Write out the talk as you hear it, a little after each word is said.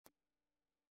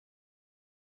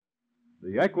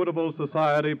the Equitable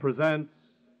Society presents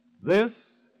This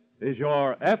is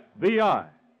Your FBI.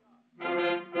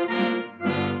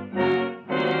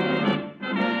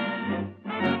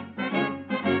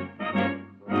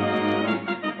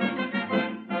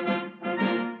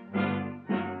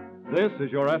 This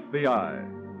is Your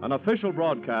FBI, an official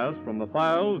broadcast from the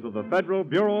files of the Federal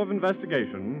Bureau of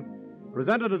Investigation,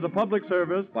 presented as a public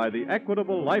service by the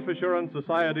Equitable Life Assurance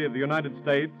Society of the United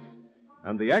States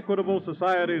and the Equitable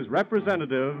Society's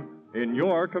representative in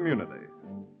your community.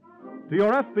 To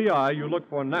your FBI, you look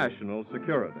for national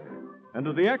security, and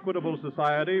to the Equitable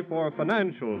Society for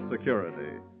financial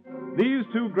security. These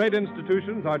two great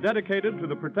institutions are dedicated to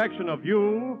the protection of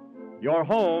you, your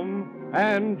home,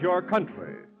 and your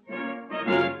country.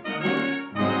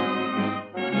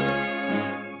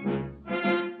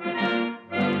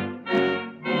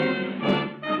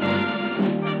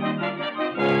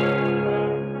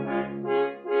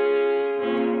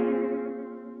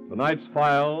 Tonight's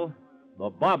file,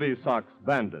 the Bobby Sox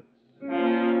Bandits.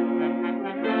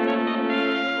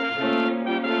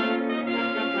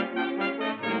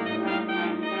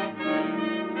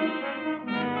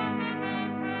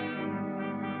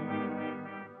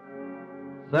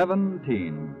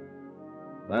 "17.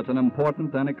 That's an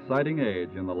important and exciting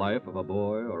age in the life of a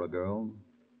boy or a girl.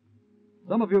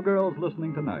 Some of you girls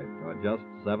listening tonight are just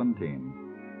 17,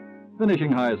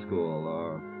 finishing high school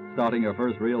or starting your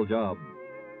first real job,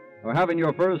 or having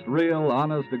your first real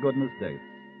honest-to-goodness date,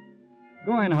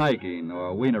 going hiking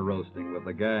or wiener roasting with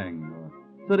the gang, or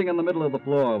sitting in the middle of the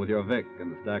floor with your Vic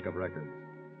and a stack of records,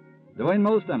 doing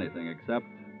most anything except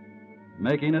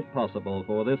making it possible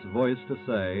for this voice to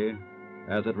say,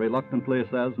 as it reluctantly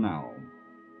says now,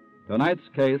 tonight's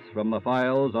case from the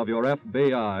files of your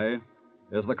FBI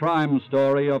is the crime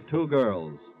story of two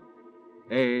girls,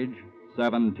 age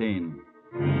 17.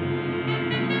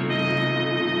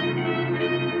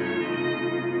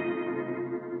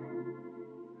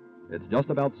 It's just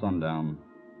about sundown,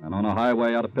 and on a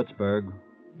highway out of Pittsburgh,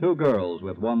 two girls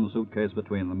with one suitcase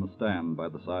between them stand by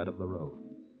the side of the road.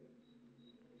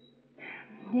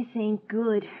 This ain't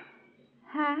good.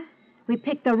 Huh? We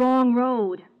picked the wrong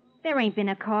road. There ain't been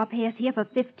a car pass here for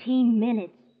 15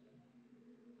 minutes.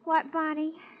 What,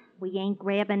 Bonnie? We ain't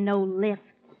grabbing no lift.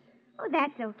 Oh,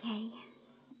 that's okay.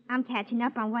 I'm catching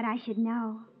up on what I should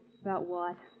know. About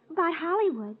what? About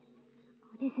Hollywood.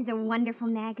 Oh, this is a wonderful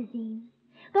magazine.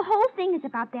 The whole thing is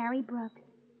about Barry Brooks.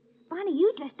 Bonnie,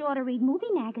 you just ought to read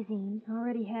movie magazines.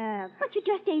 Already have. But you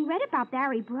just ain't read about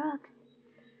Barry Brooks.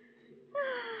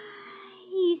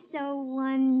 He's so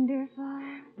wonderful.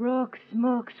 Brooks,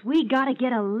 Smooks, we gotta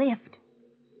get a lift.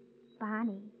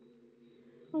 Bonnie,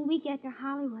 when we get to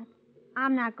Hollywood,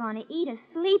 I'm not going to eat or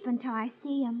sleep until I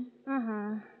see him.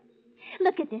 Uh-huh.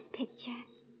 Look at this picture.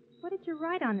 What did you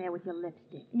write on there with your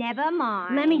lipstick? Never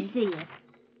mind. Let me see it.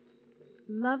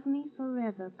 Love Me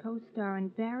Forever, co-starring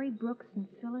Barry Brooks and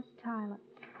Phyllis Tyler.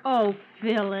 Oh,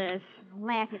 Phyllis.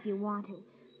 Laugh if you want to,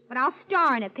 but I'll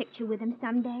star in a picture with him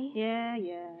someday. Yeah.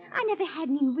 I never had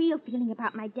any real feeling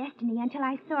about my destiny until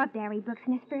I saw Barry Brooks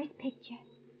in his first picture.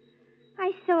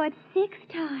 I saw it 6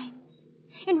 times.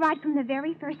 And right from the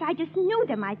very first, I just knew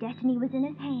that my destiny was in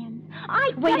his hands.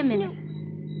 Wait a minute.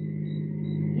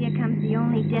 Here comes the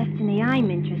only destiny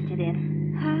I'm interested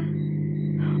in. Huh?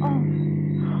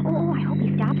 Oh, I hope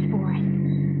he stops for us.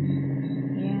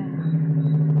 Yeah.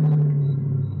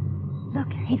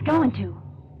 Look, he's going to.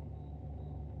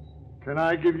 Can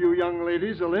I give you young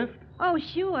ladies a lift? Oh,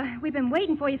 sure. We've been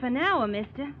waiting for you for an hour,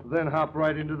 mister. Then hop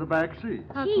right into the back seat.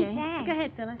 Okay. Gee, thanks. Go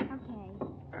ahead, Phyllis.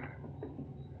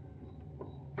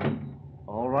 Okay.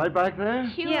 All right back there?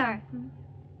 Sure. Yeah.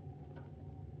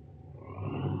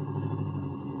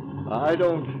 I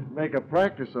don't make a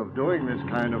practice of doing this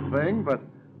kind of thing, but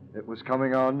it was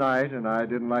coming on night, and I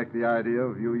didn't like the idea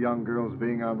of you young girls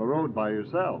being on the road by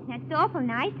yourself. That's awful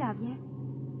nice of you.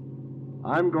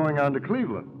 I'm going on to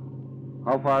Cleveland.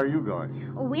 How far are you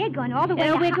going? Oh, we're going all the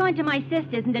way We're going to my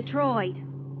sister's in Detroit.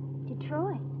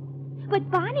 Detroit. But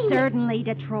Bonnie... Certainly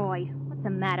Detroit. What's the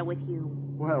matter with you?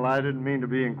 Well, I didn't mean to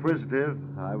be inquisitive.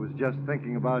 I was just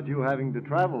thinking about you having to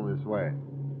travel this way.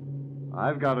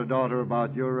 I've got a daughter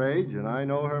about your age, and I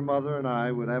know her mother and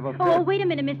I would have a fit. Oh, wait a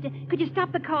minute, mister. Could you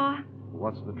stop the car?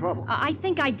 What's the trouble? I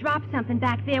think I dropped something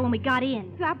back there when we got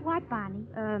in. Drop what, Bonnie?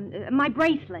 My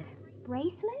bracelet.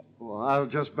 Bracelet? Well, I'll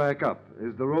just back up.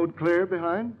 Is the road clear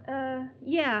behind?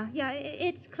 Yeah,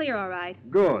 it's clear, all right.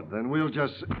 Good. Then we'll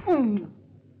just...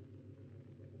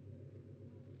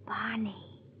 Bonnie.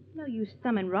 No use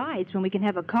thumbing rides when we can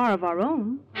have a car of our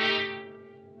own.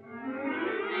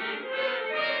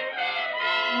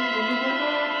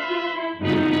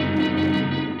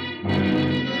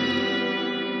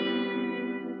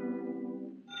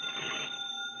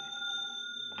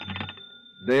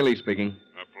 Daly speaking.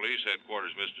 Police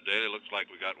headquarters, Mr. Daly. Looks like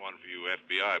we got one for you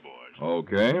FBI boys.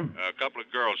 Okay. A couple of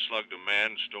girls slugged a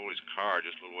man, stole his car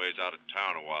just a little ways out of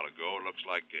town a while ago. Looks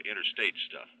like interstate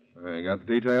stuff. You got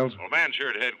the details? Well, a man's here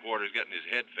at headquarters getting his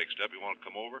head fixed up. You want to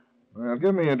come over? Well,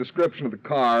 give me a description of the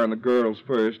car and the girls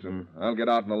first, and I'll get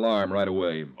out an alarm right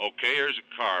away. Okay, here's a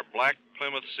car. Black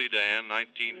Plymouth sedan,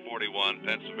 1941,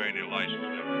 Pennsylvania license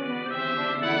number.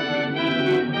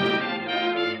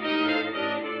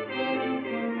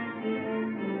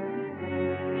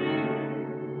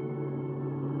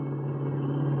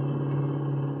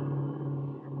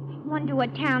 Wonder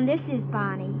what town this is,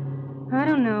 Bonnie. I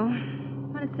don't know.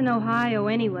 But it's in Ohio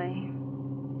anyway.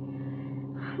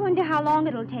 Wonder how long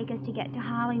it'll take us to get to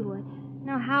Hollywood.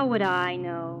 Now, how would I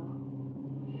know?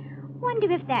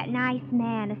 Wonder if that nice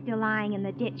man is still lying in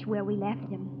the ditch where we left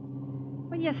him.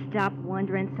 Will you stop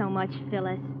wondering so much,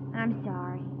 Phyllis? I'm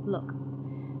sorry. Look,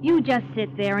 you just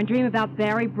sit there and dream about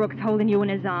Barry Brooks holding you in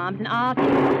his arms, and I'll...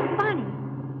 Bonnie!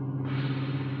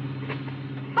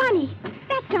 Bonnie!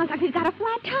 That sounds like he's got a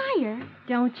flat tire.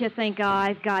 Don't you think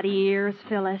I've got ears,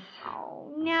 Phyllis?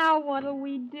 Oh, now what'll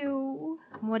we do?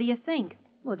 What do you think?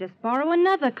 We'll just borrow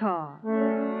another car.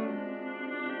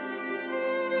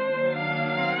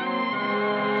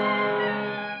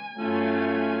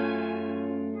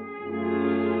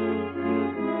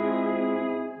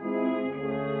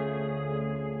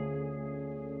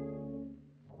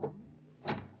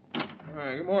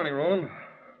 Good morning, Roland.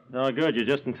 Oh, good. You're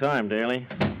just in time, Daly.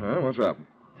 What's up?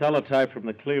 Teletype from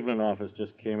the Cleveland office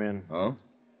just came in. Oh?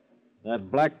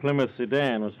 That black Plymouth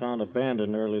sedan was found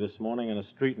abandoned early this morning in a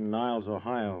street in Niles,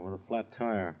 Ohio, with a flat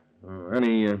tire.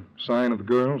 Any sign of the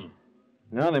girls?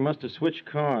 No, they must have switched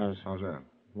cars. How's that?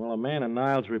 Well, a man in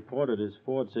Niles reported his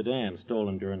Ford sedan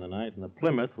stolen during the night, and the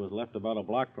Plymouth was left about a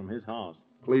block from his house.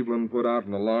 Cleveland put out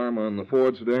an alarm on the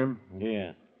Ford sedan?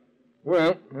 Yeah.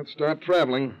 Well, let's start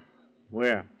traveling.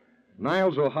 Where?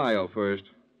 Niles, Ohio first.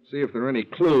 See if there are any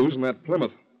clues in that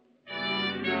Plymouth.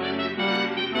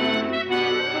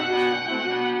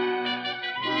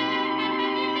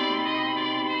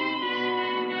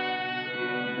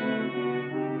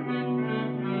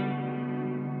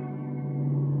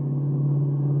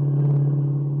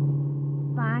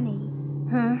 Bonnie.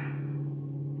 Huh?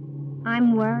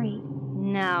 I'm worried.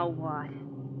 Now what?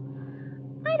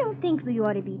 I don't think we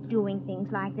ought to be doing things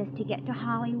like this to get to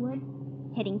Hollywood.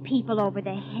 Hitting people over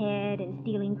the head and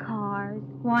stealing cars.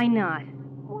 Why not?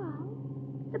 Well,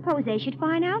 suppose they should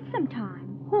find out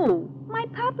sometime. Who? My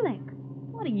public.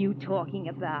 What are you talking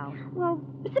about? Well,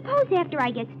 suppose after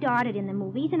I get started in the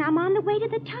movies and I'm on the way to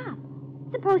the top.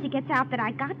 Suppose it gets out that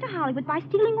I got to Hollywood by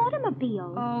stealing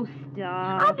automobiles. Oh,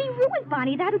 stop. I'll be ruined,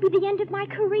 Bonnie. That'll be the end of my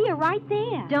career right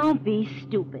there. Don't be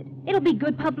stupid. It'll be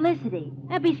good publicity.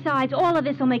 And besides, all of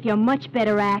this will make you a much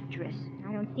better actress.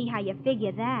 I don't see how you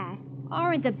figure that.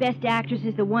 Aren't the best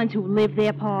actresses the ones who live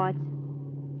their parts?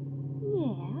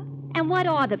 Yeah. And what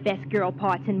are the best girl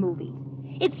parts in movies?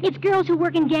 It's girls who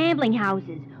work in gambling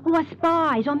houses, who are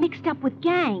spies or mixed up with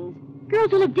gangs.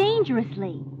 Girls who live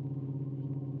dangerously.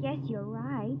 Guess you're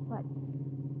right, but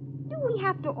do we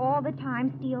have to all the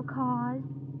time steal cars?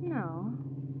 No.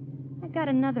 I got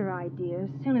another idea as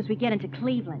soon as we get into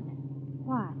Cleveland.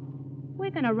 What?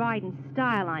 We're going to ride in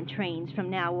style on trains from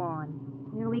now on.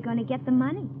 Where are we going to get the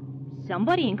money?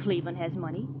 Somebody in Cleveland has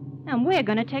money, and we're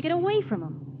going to take it away from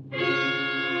them.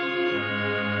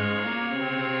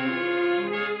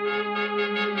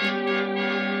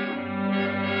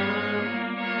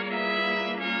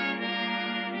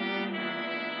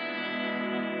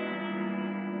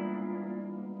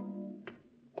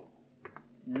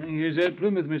 Here's that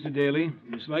Plymouth, Mr. Daly.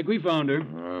 Just like we found her.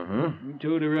 Uh-huh. We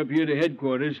towed her up here to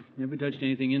headquarters. Never touched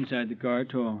anything inside the car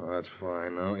at all. Oh, that's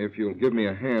fine. Now, if you'll give me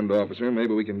a hand, officer,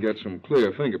 maybe we can get some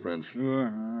clear fingerprints. Sure,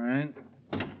 all right.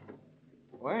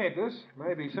 Wait, this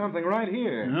may be something right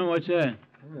here. What's that?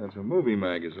 Yeah, it's a movie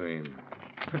magazine.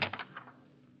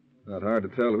 Not hard to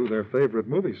tell who their favorite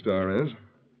movie star is.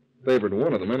 Favorite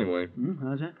one of them, anyway.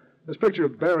 How's that? This picture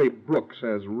of Barry Brooks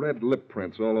has red lip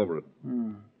prints all over it.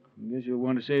 I guess you'll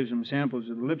want to save some samples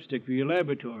of the lipstick for your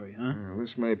laboratory, huh?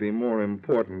 This may be more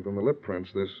important than the lip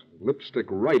prints, this lipstick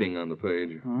writing on the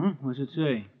page. Huh? What's it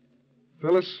say?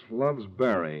 Phyllis loves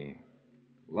Barry.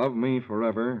 Love Me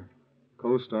Forever.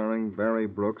 Co-starring Barry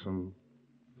Brooks and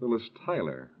Phyllis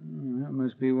Tyler. That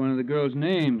must be one of the girls'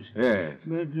 names. Yes.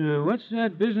 But what's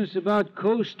that business about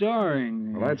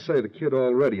co-starring? Well, I'd say the kid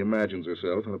already imagines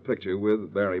herself in a picture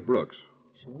with Barry Brooks.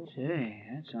 Say,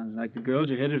 that sounds like the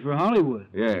girls are headed for Hollywood.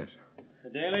 Yes.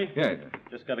 Daly? Yeah.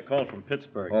 Just got a call from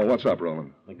Pittsburgh. Oh, what's up,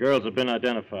 Roland? The girls have been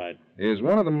identified. Is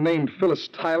one of them named Phyllis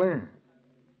Tyler?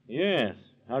 Yes.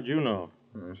 How'd you know?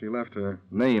 She left her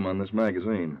name on this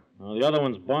magazine. Well, the other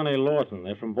one's Bonnie Lawton.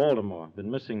 They're from Baltimore.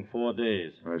 Been missing 4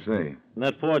 days. I see. And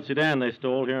that Ford sedan they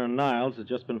stole here in Niles has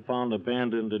just been found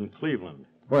abandoned in Cleveland.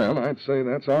 Well, I'd say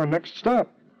that's our next stop.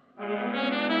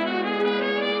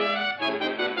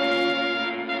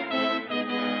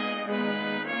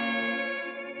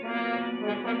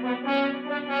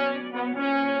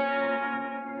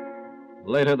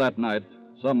 Later that night,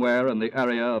 somewhere in the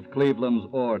area of Cleveland's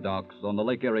ore docks on the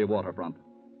Lake Erie waterfront,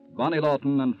 Bonnie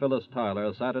Lawton and Phyllis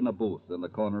Tyler sat in a booth in the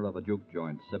corner of a juke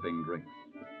joint sipping drinks.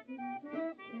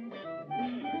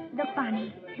 Look,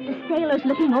 Bonnie, the sailor's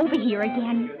looking over here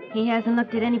again. He hasn't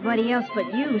looked at anybody else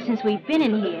but you since we've been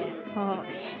in here. Oh,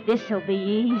 this'll be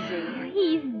easy.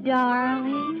 He's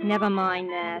darling. Never mind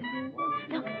that.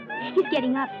 Look, he's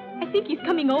getting up. I think he's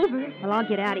coming over. Well, I'll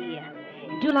get out of here.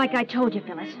 Do like I told you,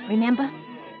 Phyllis. Remember?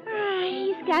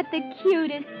 He's got the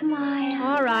cutest smile.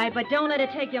 All right, but don't let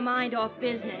it take your mind off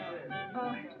business.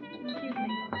 Oh, excuse me.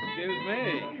 Excuse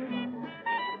me.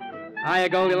 Hiya,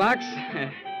 Goldilocks. Do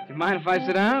you mind if I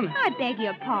sit down? I beg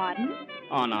your pardon.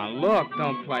 Oh, now, look,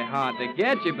 don't play hard to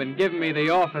get. You've been giving me the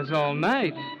office all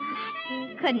night.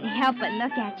 Couldn't help but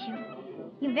look at you.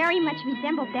 You very much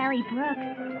resemble Barry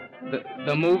Brooks.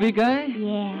 The movie guy?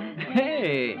 Yeah.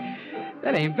 Hey,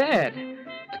 that ain't bad.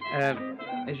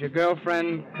 Is your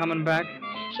girlfriend coming back?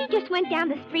 She just went down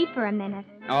the street for a minute.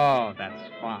 Oh, that's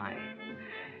fine.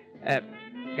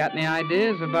 Got any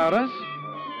ideas about us?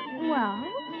 Well,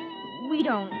 we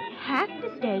don't have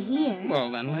to stay here.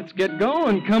 Well, then let's get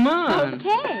going. Come on.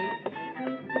 Okay.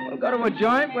 We'll go to a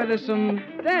joint where there's some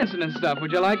dancing and stuff.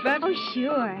 Would you like that? Oh,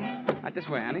 sure. Right this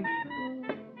way, honey.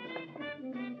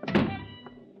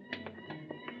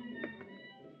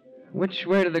 Which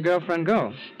way did the girlfriend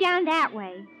go? Down that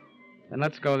way. Then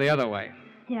let's go the other way.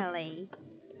 Silly.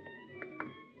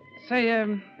 Say,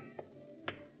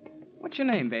 what's your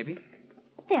name, baby?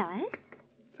 Phyllis?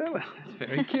 Phyllis. That's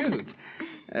very cute.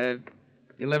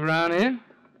 You live around here?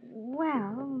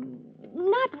 Well,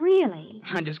 not really.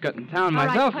 I just got in town All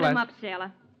myself right, put him up,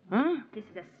 sailor. Huh? This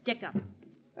is a stick-up.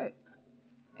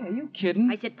 Are you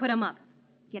kidding? I said put him up.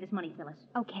 Get his money, Phyllis.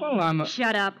 Okay. Well,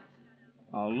 Shut up.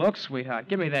 Oh, look, sweetheart,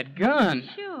 give me that gun.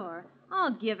 Sure.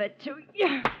 I'll give it to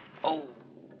you. Oh.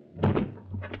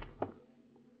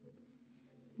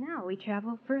 Now we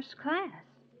travel first class.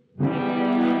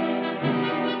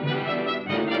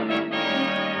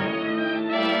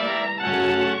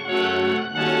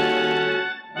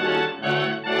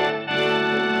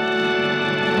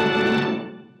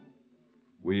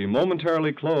 We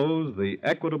momentarily close the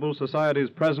Equitable Society's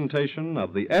presentation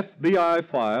of the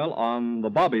FBI file on the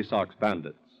Bobby Sox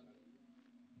Bandits.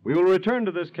 We will return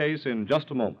to this case in just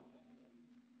a moment.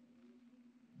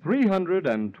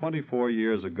 324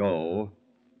 years ago,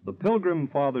 the Pilgrim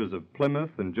Fathers of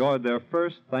Plymouth enjoyed their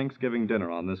first Thanksgiving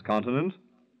dinner on this continent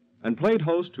and played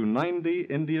host to 90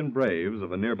 Indian braves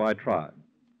of a nearby tribe.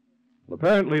 Well,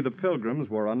 apparently, the Pilgrims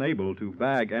were unable to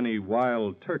bag any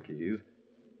wild turkeys,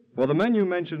 for the menu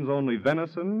mentions only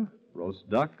venison, roast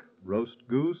duck, roast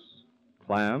goose,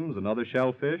 clams and other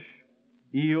shellfish,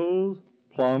 eels,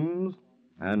 plums,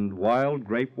 and wild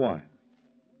grape wine.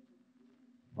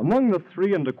 Among the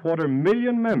 3.25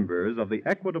 million members of the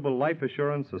Equitable Life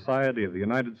Assurance Society of the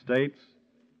United States,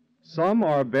 some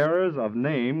are bearers of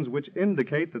names which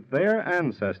indicate that their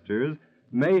ancestors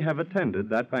may have attended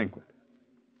that banquet.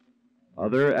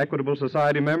 Other Equitable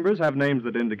Society members have names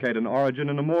that indicate an origin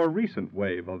in a more recent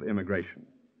wave of immigration.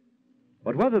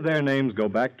 But whether their names go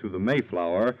back to the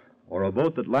Mayflower or a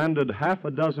boat that landed half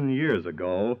a dozen years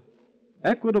ago,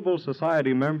 Equitable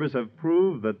Society members have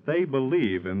proved that they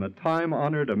believe in the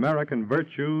time-honored American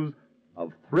virtues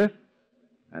of thrift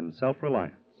and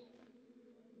self-reliance.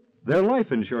 Their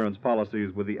life insurance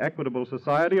policies with the Equitable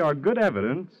Society are good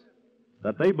evidence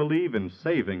that they believe in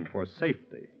saving for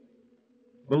safety,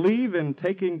 believe in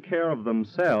taking care of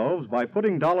themselves by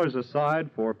putting dollars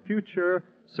aside for future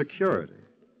security.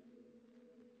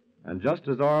 And just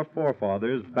as our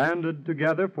forefathers banded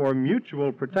together for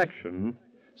mutual protection,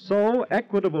 so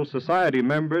Equitable Society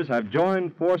members have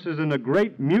joined forces in a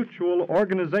great mutual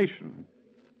organization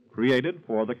created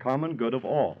for the common good of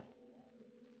all.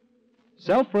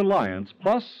 Self-reliance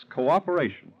plus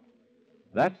cooperation.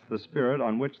 That's the spirit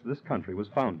on which this country was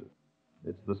founded.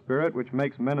 It's the spirit which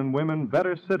makes men and women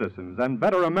better citizens and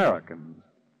better Americans,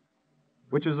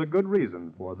 which is a good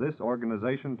reason for this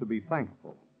organization to be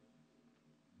thankful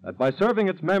that by serving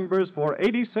its members for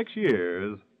 86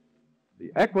 years,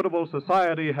 the Equitable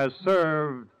Society has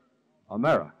served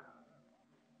America.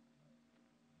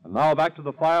 And now back to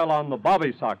the file on the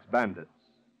Bobby Sox Bandits.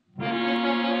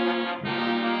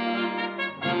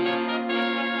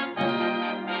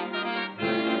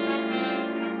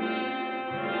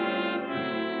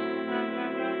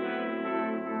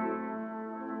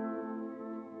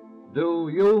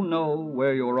 Do you know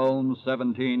where your own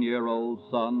 17-year-old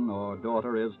son or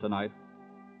daughter is tonight?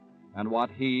 And what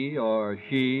he or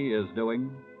she is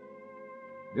doing?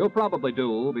 You probably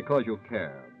do because you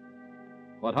care.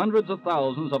 But hundreds of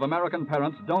thousands of American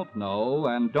parents don't know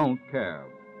and don't care,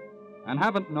 and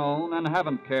haven't known and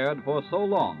haven't cared for so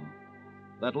long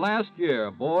that last year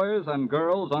boys and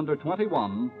girls under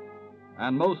 21,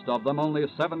 and most of them only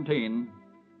 17,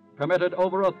 committed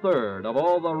over a third of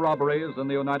all the robberies in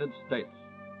the United States,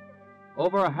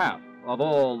 over half of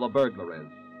all the burglaries,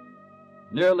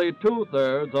 nearly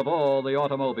two-thirds of all the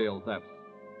automobile thefts.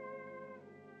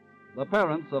 The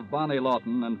parents of Bonnie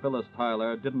Lawton and Phyllis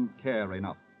Tyler didn't care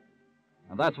enough,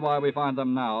 and that's why we find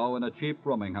them now in a cheap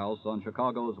rooming house on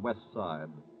Chicago's west side,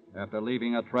 after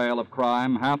leaving a trail of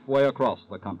crime halfway across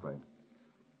the country.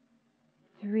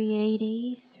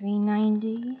 380,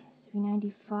 390,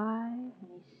 395,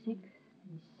 96,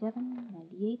 97,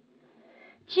 98.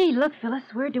 Gee, look, Phyllis,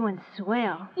 we're doing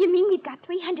swell. You mean we've got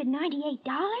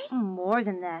 $398? More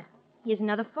than that. Here's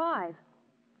another 5.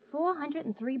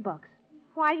 $403.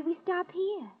 Why did we stop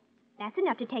here? That's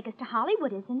enough to take us to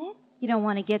Hollywood, isn't it? You don't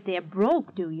want to get there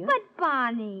broke, do you? But,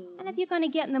 Bonnie. And if you're going to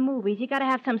get in the movies, you got to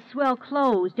have some swell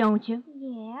clothes, don't you?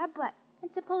 Yeah, but And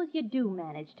suppose you do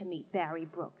manage to meet Barry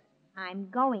Brooks. I'm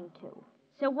going to.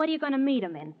 So what are you going to meet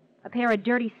him in? A pair of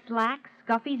dirty slacks,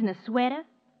 scuffies, and a sweater?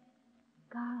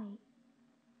 Golly,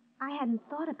 I hadn't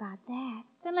thought about that.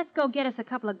 Then let's go get us a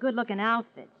couple of good-looking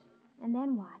outfits. And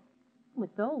then what?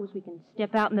 With those, we can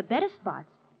step out in the better spots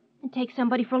and take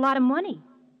somebody for a lot of money.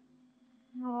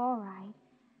 Oh, all right.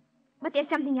 But there's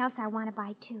something else I want to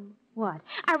buy, too. What?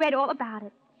 I read all about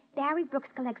it. Barry Brooks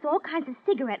collects all kinds of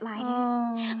cigarette lighters.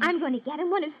 Oh. I'm going to get him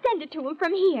one and send it to him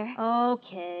from here.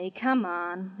 Okay, come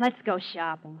on. Let's go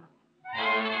shopping.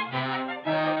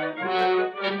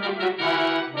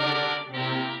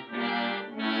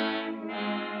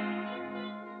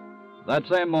 That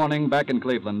same morning, back in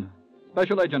Cleveland,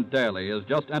 Special Agent Daly is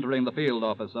just entering the field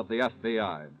office of the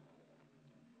FBI.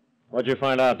 What'd you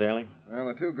find out, Daly? Well,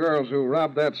 the two girls who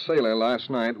robbed that sailor last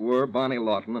night were Bonnie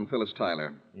Lawton and Phyllis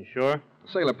Tyler. You sure?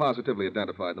 The sailor positively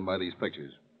identified them by these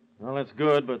pictures. Well, that's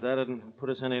good, but that didn't put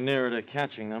us any nearer to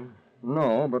catching them.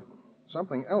 No, but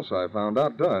something else I found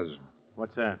out does.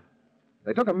 What's that?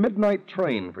 They took a midnight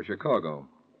train for Chicago.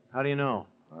 How do you know?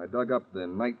 I dug up the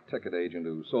night ticket agent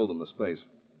who sold them the space.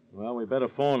 Well, we better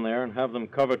phone there and have them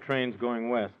cover trains going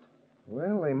west.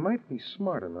 Well, they might be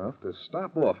smart enough to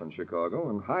stop off in Chicago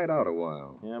and hide out a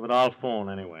while. Yeah, but I'll phone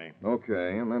anyway.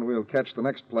 Okay, and then we'll catch the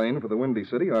next plane for the Windy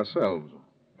City ourselves.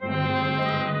 Here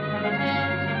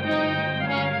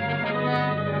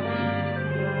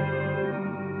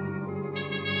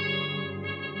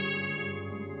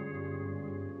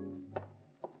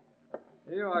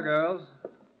you are, girls.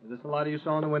 Is this the lighter you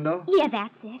saw in the window? Yeah,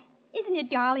 that's it. Isn't it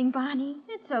darling, Bonnie?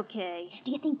 It's okay.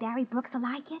 Do you think Barry Brooks will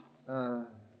like it?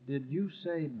 Did you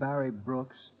say Barry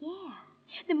Brooks? Yeah,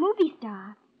 the movie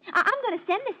star. I'm going to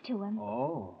send this to him.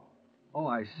 Oh,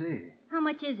 I see. How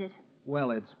much is it?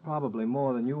 Well, it's probably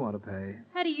more than you want to pay.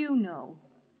 How do you know?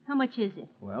 How much is it?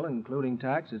 Well, including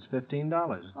tax, it's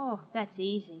 $15. Oh, that's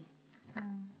easy.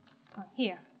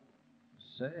 Here.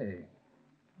 Say,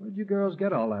 where'd you girls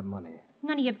get all that money?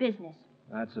 None of your business.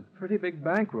 That's a pretty big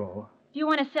bankroll. Do you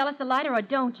want to sell us the lighter or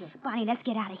don't you? Bonnie, let's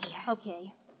get out of here.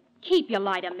 Okay. Keep your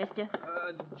lighter, mister.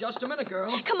 Just a minute,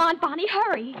 girl. Come on, Bonnie,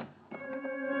 hurry.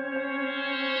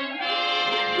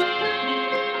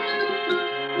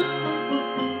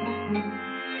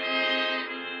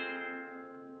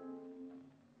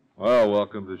 Well,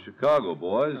 welcome to Chicago,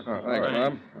 boys. Oh, thanks,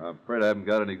 Bob. I'm afraid I haven't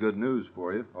got any good news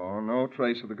for you. Oh, no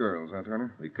trace of the girls, huh,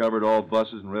 Turner? We covered all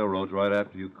buses and railroads right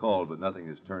after you called, but nothing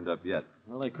has turned up yet.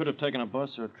 Well, they could have taken a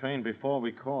bus or a train before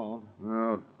we called.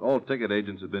 No, all ticket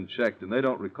agents have been checked, and they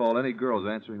don't recall any girls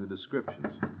answering the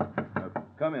descriptions.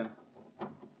 Come in.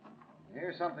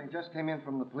 Here's something just came in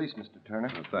from the police, Mr. Turner.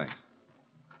 Oh, thanks.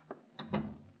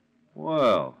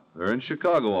 Well, they're in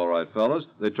Chicago, all right, fellas.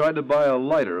 They tried to buy a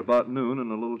lighter about noon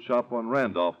in a little shop on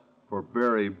Randolph for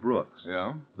Barry Brooks.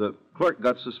 Yeah? The clerk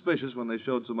got suspicious when they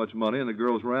showed so much money, and the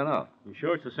girls ran off. You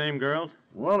sure it's the same girls?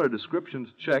 Well, their descriptions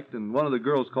checked, and one of the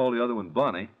girls called the other one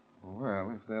Bonnie.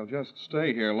 Well, if they'll just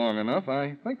stay here long enough,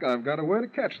 I think I've got a way to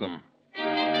catch them.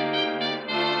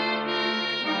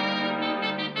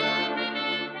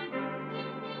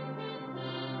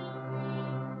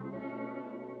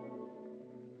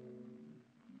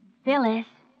 Phyllis.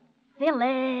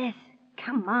 Phyllis.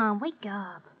 Come on, wake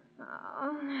up.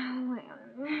 Oh,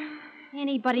 well.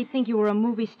 Anybody think you were a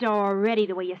movie star already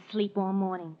the way you sleep all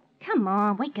morning? Come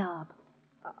on, wake up.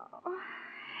 Oh.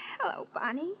 Hello,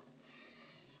 Bonnie.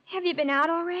 Have you been out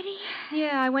already?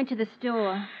 Yeah, I went to the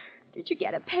store. Did you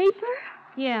get a paper?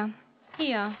 Yeah.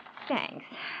 Here. Thanks.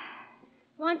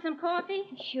 Want some coffee?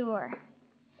 Sure.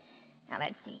 Now,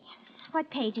 let's see. What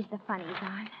page is the funnies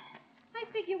on? I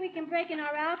figure we can break in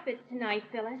our outfits tonight,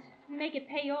 Phyllis, and make it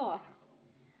pay off.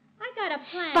 I got a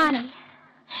plan. Bonnie.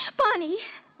 Bonnie.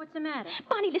 What's the matter?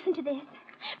 Bonnie, listen to this.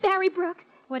 Barry Brooks.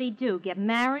 What'd he do, get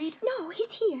married? No, he's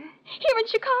here. Here in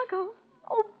Chicago.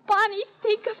 Oh, Bonnie,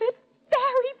 think of it.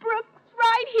 Barry Brooks,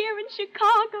 right here in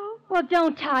Chicago. Well,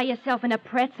 don't tie yourself in a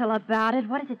pretzel about it.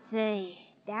 What does it say?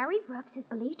 Barry Brooks is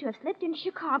believed to have slipped into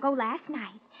Chicago last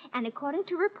night, and according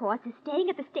to reports, is staying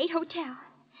at the State Hotel.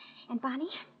 And, Bonnie,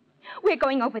 we're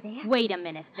going over there. Wait a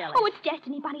minute, Phyllis. Oh, it's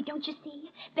destiny, Bonnie, don't you see?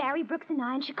 Barry Brooks and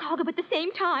I in Chicago at the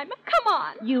same time. Come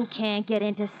on. You can't get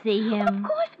in to see him. Of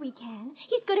course we can.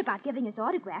 He's good about giving his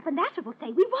autograph, and that's what we'll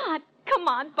say we want. Come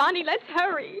on, Bonnie, let's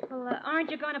hurry. Well,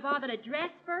 aren't you going to bother to dress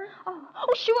first?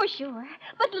 Oh, sure.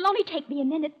 But it'll only take me a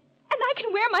minute, and I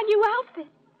can wear my new outfit.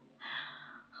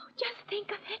 Oh, just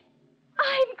think of it.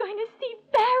 I'm going to see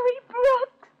Barry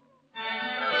Brooks.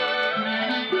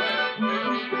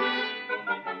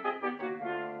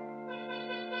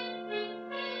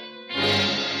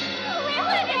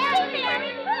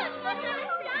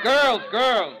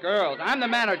 Girls. I'm the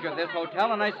manager of this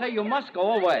hotel, and I say you must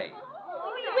go away.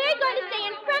 We're going to stay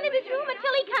in front of his room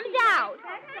until he comes out.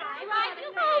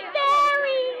 Oh,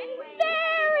 Barry!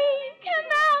 Come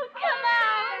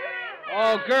out!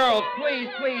 Oh, girls,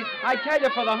 please. I tell you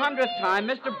for the 100th time,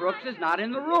 Mr. Brooks is not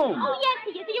in the room. Oh,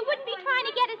 yes, he is. You wouldn't be trying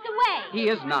to get us away. He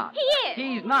is not. He is.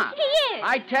 He's not. He is.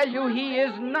 I tell you, he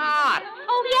is not.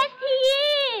 Oh, yes, he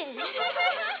is.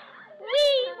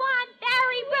 We want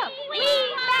Barry Brooks. We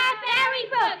want Barry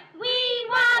Brooks. We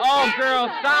want Oh, Barry girls,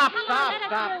 Brooks. stop.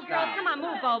 Come on,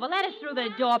 move over. Let us through the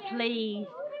door, please.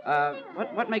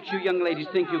 What makes you young ladies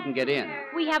think you can get in?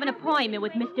 We have an appointment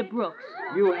with Mr. Brooks.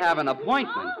 You have an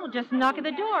appointment. Well, just knock at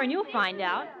the door and you'll find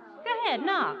out. Go ahead,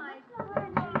 knock.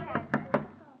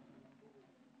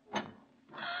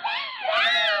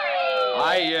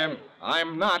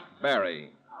 I'm not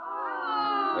Barry.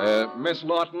 Miss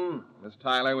Lawton, Miss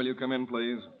Tyler, will you come in,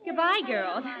 please? Goodbye,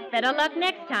 girls. Better luck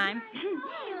next time.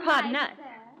 Pardon us.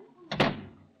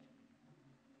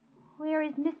 Where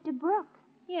is Mr. Brooks?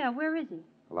 Yeah, where is he?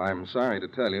 Well, I'm sorry to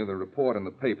tell you the report in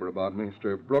the paper about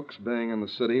Mr. Brooks being in the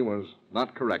city was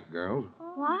not correct, girls.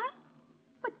 What?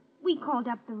 But we called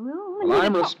up the room. Well,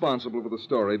 I'm responsible for the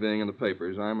story being in the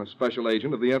papers. I'm a special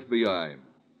agent of the FBI.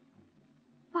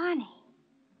 Bonnie.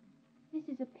 This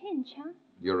is a pinch, huh?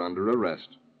 You're under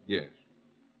arrest. Yes.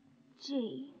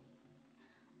 Gee.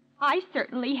 I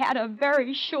certainly had a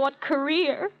very short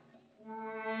career.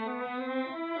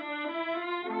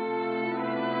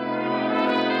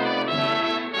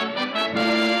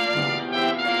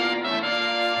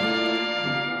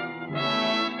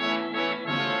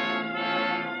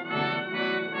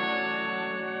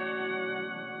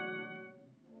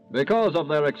 Because of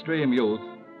their extreme youth,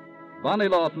 Bonnie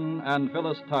Lawton and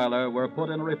Phyllis Tyler were put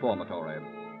in a reformatory,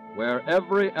 where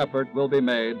every effort will be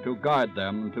made to guide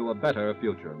them to a better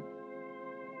future.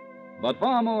 But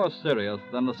far more serious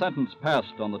than the sentence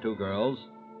passed on the two girls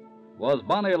was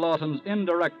Bonnie Lawton's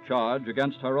indirect charge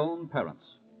against her own parents.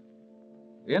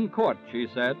 In court, she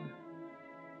said,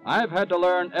 "I've had to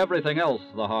learn everything else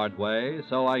the hard way,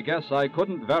 so I guess I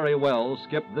couldn't very well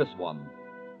skip this one."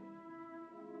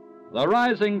 The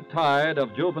rising tide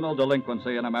of juvenile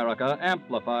delinquency in America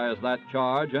amplifies that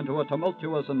charge into a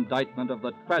tumultuous indictment of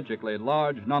the tragically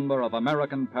large number of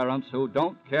American parents who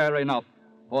don't care enough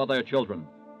for their children.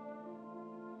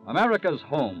 America's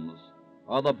homes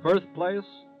are the birthplace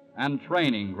and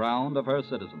training ground of her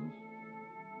citizens.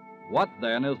 What,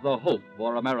 then, is the hope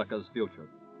for America's future?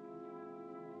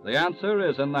 The answer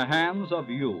is in the hands of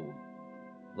you,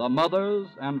 the mothers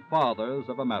and fathers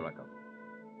of America.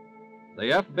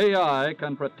 The FBI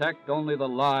can protect only the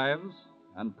lives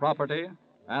and property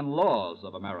and laws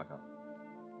of America.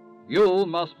 You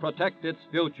must protect its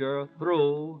future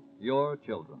through your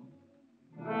children.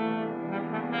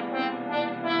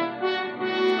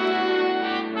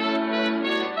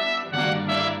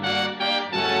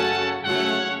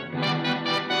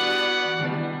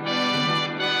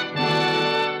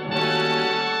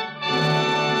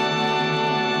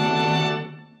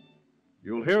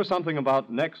 You'll hear something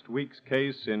about next week's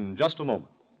case in just a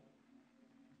moment.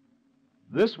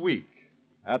 This week,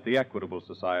 at the Equitable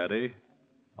Society,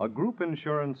 a group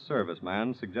insurance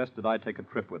serviceman suggested I take a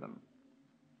trip with him.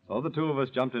 So the two of us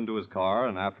jumped into his car,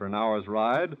 and after an hour's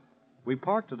ride, we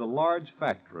parked at a large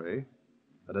factory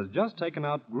that has just taken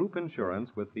out group insurance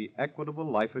with the Equitable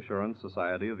Life Assurance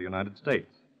Society of the United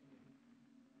States.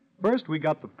 First, we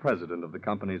got the president of the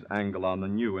company's angle on the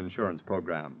new insurance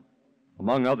program.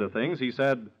 Among other things, he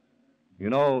said, "You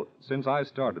know, since I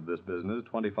started this business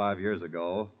 25 years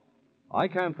ago, I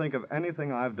can't think of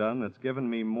anything I've done that's given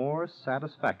me more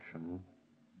satisfaction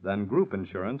than group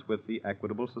insurance with the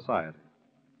Equitable Society.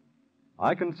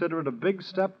 I consider it a big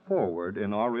step forward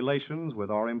in our relations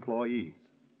with our employees."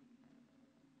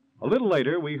 A little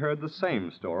later, we heard the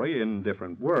same story in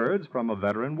different words from a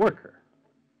veteran worker.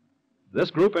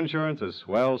 "This group insurance is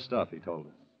swell stuff," he told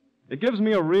us. "It gives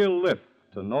me a real lift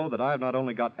to know that I've not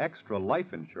only got extra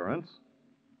life insurance,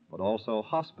 but also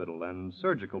hospital and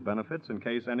surgical benefits in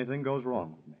case anything goes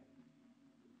wrong with me."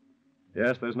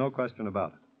 Yes, there's no question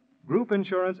about it. Group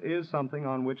insurance is something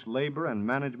on which labor and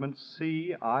management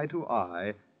see eye to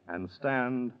eye and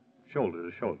stand shoulder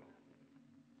to shoulder.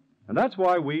 And that's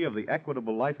why we of the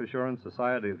Equitable Life Assurance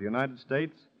Society of the United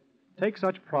States take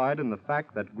such pride in the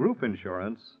fact that group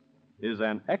insurance is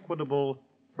an equitable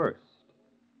first.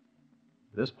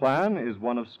 This plan is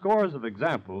one of scores of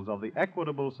examples of the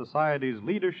Equitable Society's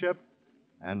leadership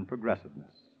and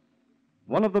progressiveness.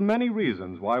 One of the many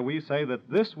reasons why we say that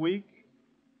this week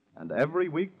and every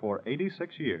week for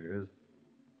 86 years,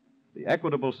 the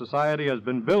Equitable Society has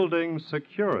been building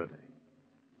security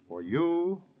for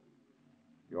you,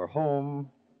 your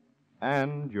home,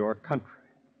 and your country.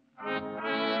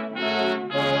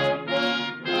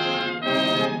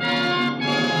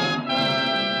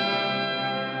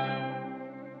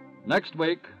 Next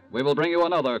week, we will bring you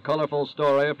another colorful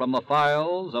story from the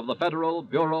files of the Federal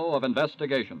Bureau of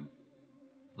Investigation.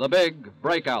 The Big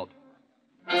Breakout.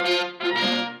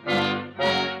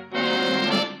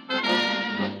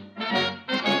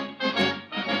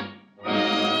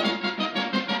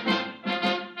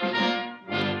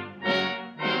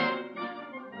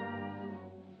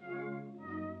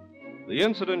 The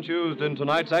incidents used in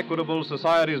tonight's Equitable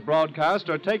Society's broadcast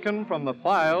are taken from the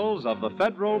files of the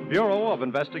Federal Bureau of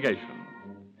Investigation.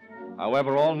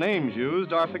 However, all names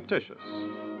used are fictitious,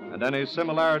 and any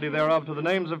similarity thereof to the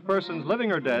names of persons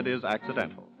living or dead is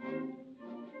accidental.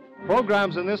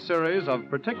 Programs in this series of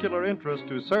particular interest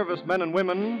to servicemen and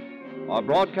women are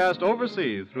broadcast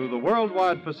overseas through the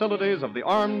worldwide facilities of the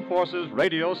Armed Forces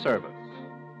Radio Service.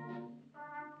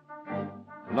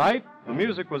 Tonight, the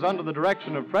music was under the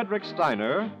direction of Frederick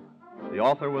Steiner, the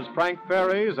author was Frank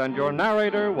Ferries, and your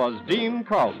narrator was Dean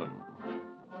Carlton.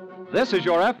 This Is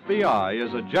Your FBI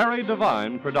is a Jerry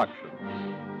Devine production.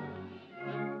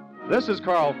 This is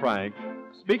Carl Frank,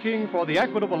 speaking for the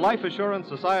Equitable Life Assurance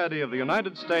Society of the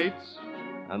United States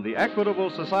and the Equitable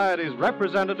Society's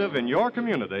representative in your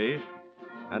community,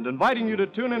 and inviting you to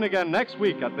tune in again next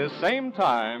week at this same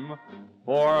time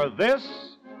for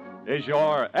This Is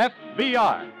Your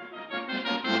FBI.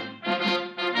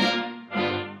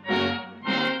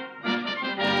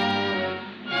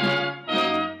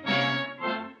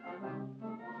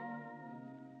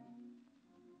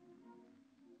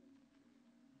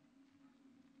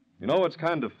 You know, it's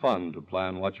kind of fun to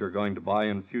plan what you're going to buy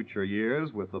in future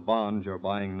years with the bonds you're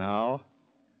buying now.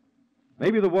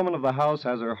 Maybe the woman of the house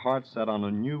has her heart set on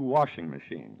a new washing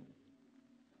machine.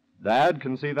 Dad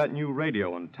can see that new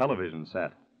radio and television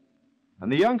set.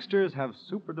 And the youngsters have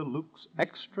super deluxe,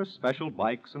 extra special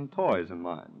bikes and toys in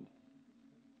mind.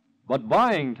 But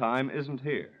buying time isn't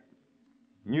here.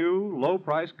 New,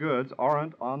 low-priced goods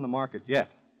aren't on the market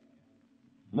yet.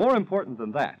 More important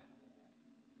than that,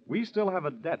 we still have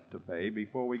a debt to pay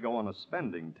before we go on a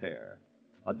spending tear.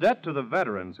 A debt to the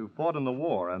veterans who fought in the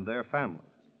war and their families.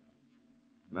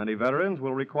 Many veterans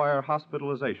will require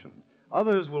hospitalization.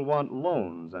 Others will want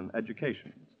loans and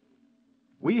educations.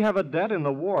 We have a debt in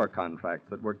the war contracts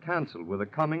that were canceled with the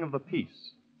coming of the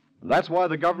peace. And that's why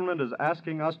the government is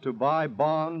asking us to buy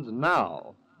bonds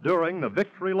now, during the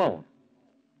victory loan.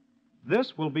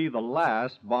 This will be the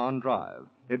last bond drive.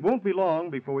 It won't be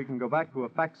long before we can go back to a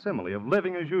facsimile of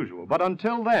living as usual. But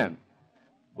until then,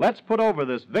 let's put over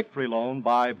this victory loan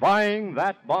by buying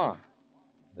that bond.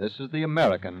 This is the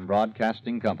American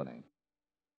Broadcasting Company.